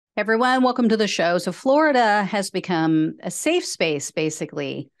Everyone, welcome to the show. So Florida has become a safe space,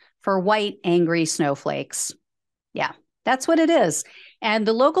 basically, for white, angry snowflakes. Yeah, that's what it is. And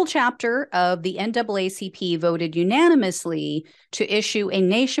the local chapter of the NAACP voted unanimously to issue a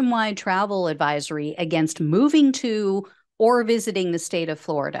nationwide travel advisory against moving to or visiting the state of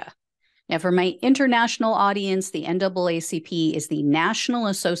Florida. Now, for my international audience, the NAACP is the National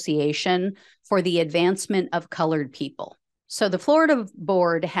Association for the Advancement of Colored People. So the Florida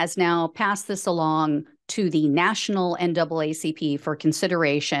board has now passed this along to the national NAACP for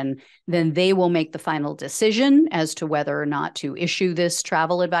consideration. Then they will make the final decision as to whether or not to issue this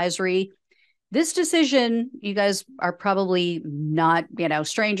travel advisory. This decision, you guys are probably not,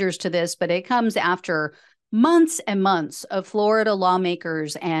 strangers to this, but it comes after months and months of Florida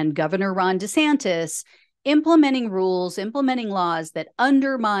lawmakers and Governor Ron DeSantis implementing rules, implementing laws that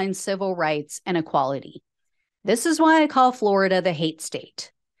undermine civil rights and equality. This is why I call Florida the hate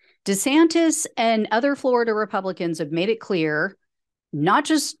state. DeSantis and other Florida Republicans have made it clear, not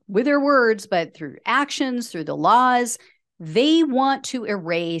just with their words, but through actions, through the laws, they want to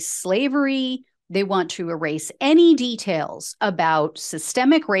erase slavery. They want to erase any details about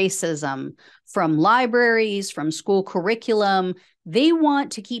systemic racism from libraries, from school curriculum. They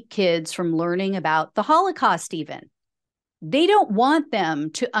want to keep kids from learning about the Holocaust even. They don't want them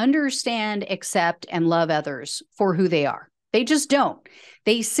to understand, accept, and love others for who they are. They just don't.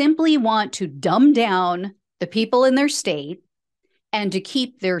 They simply want to dumb down the people in their state and to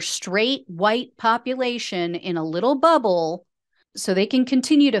keep their straight white population in a little bubble so they can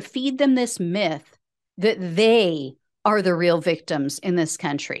continue to feed them this myth that they are the real victims in this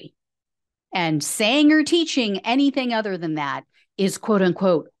country. And saying or teaching anything other than that is quote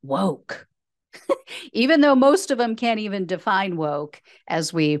unquote woke. Even though most of them can't even define woke,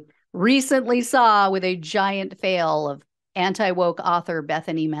 as we recently saw with a giant fail of anti-woke author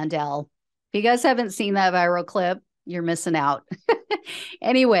Bethany Mandel. If you guys haven't seen that viral clip, you're missing out.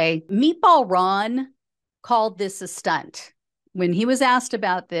 Anyway, Meatball Ron called this a stunt. When he was asked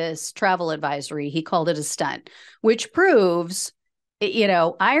about this travel advisory, he called it a stunt, which proves,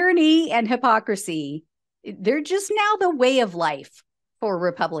 irony and hypocrisy. They're just now the way of life for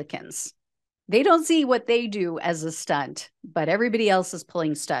Republicans. They don't see what they do as a stunt, but everybody else is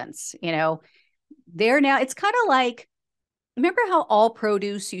pulling stunts. They're now, it's kind of like, remember how all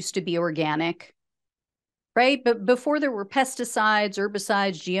produce used to be organic, right? But before there were pesticides,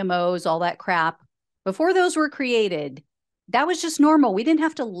 herbicides, GMOs, all that crap, before those were created, that was just normal. We didn't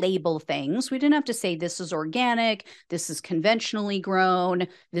have to label things. We didn't have to say this is organic, this is conventionally grown,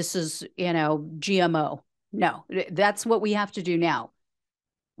 this is, GMO. No, that's what we have to do now.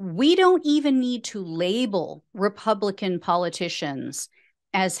 We don't even need to label Republican politicians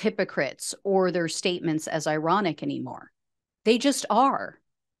as hypocrites or their statements as ironic anymore. They just are.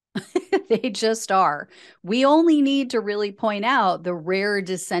 They just are. We only need to really point out the rare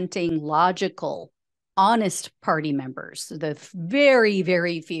dissenting, logical, honest party members, the very,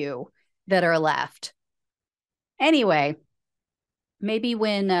 very few that are left. Anyway, maybe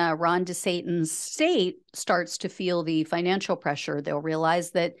when Ron DeSantis' state starts to feel the financial pressure, they'll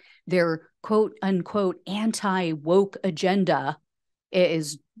realize that their quote unquote anti-woke agenda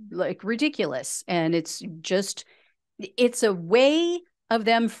is like ridiculous. And it's a way of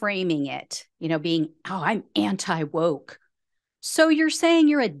them framing it, being, I'm anti-woke. So you're saying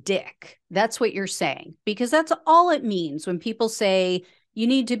you're a dick. That's what you're saying, because that's all it means when people say you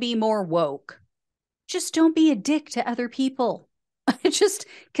need to be more woke. Just don't be a dick to other people. Just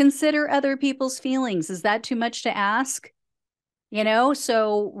consider other people's feelings. Is that too much to ask?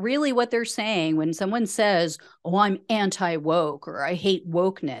 So really what they're saying when someone says, I'm anti-woke or I hate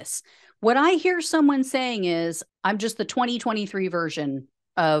wokeness, what I hear someone saying is, I'm just the 2023 version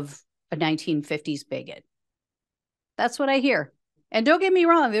of a 1950s bigot. That's what I hear. And don't get me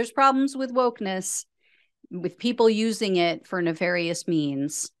wrong, there's problems with wokeness, with people using it for nefarious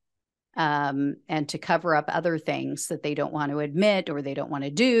means. And to cover up other things that they don't want to admit or they don't want to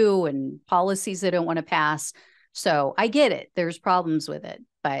do, and policies they don't want to pass. So I get it. There's problems with it.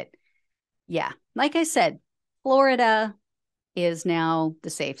 But yeah, like I said, Florida is now the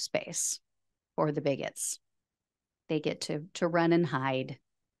safe space for the bigots. They get to run and hide,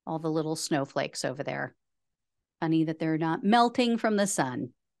 all the little snowflakes over there. Funny that they're not melting from the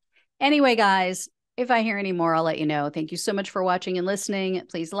sun. Anyway, guys, if I hear any more, I'll let you know. Thank you so much for watching and listening.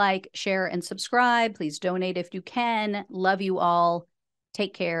 Please like, share, and subscribe. Please donate if you can. Love you all.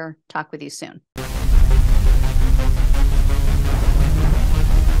 Take care. Talk with you soon.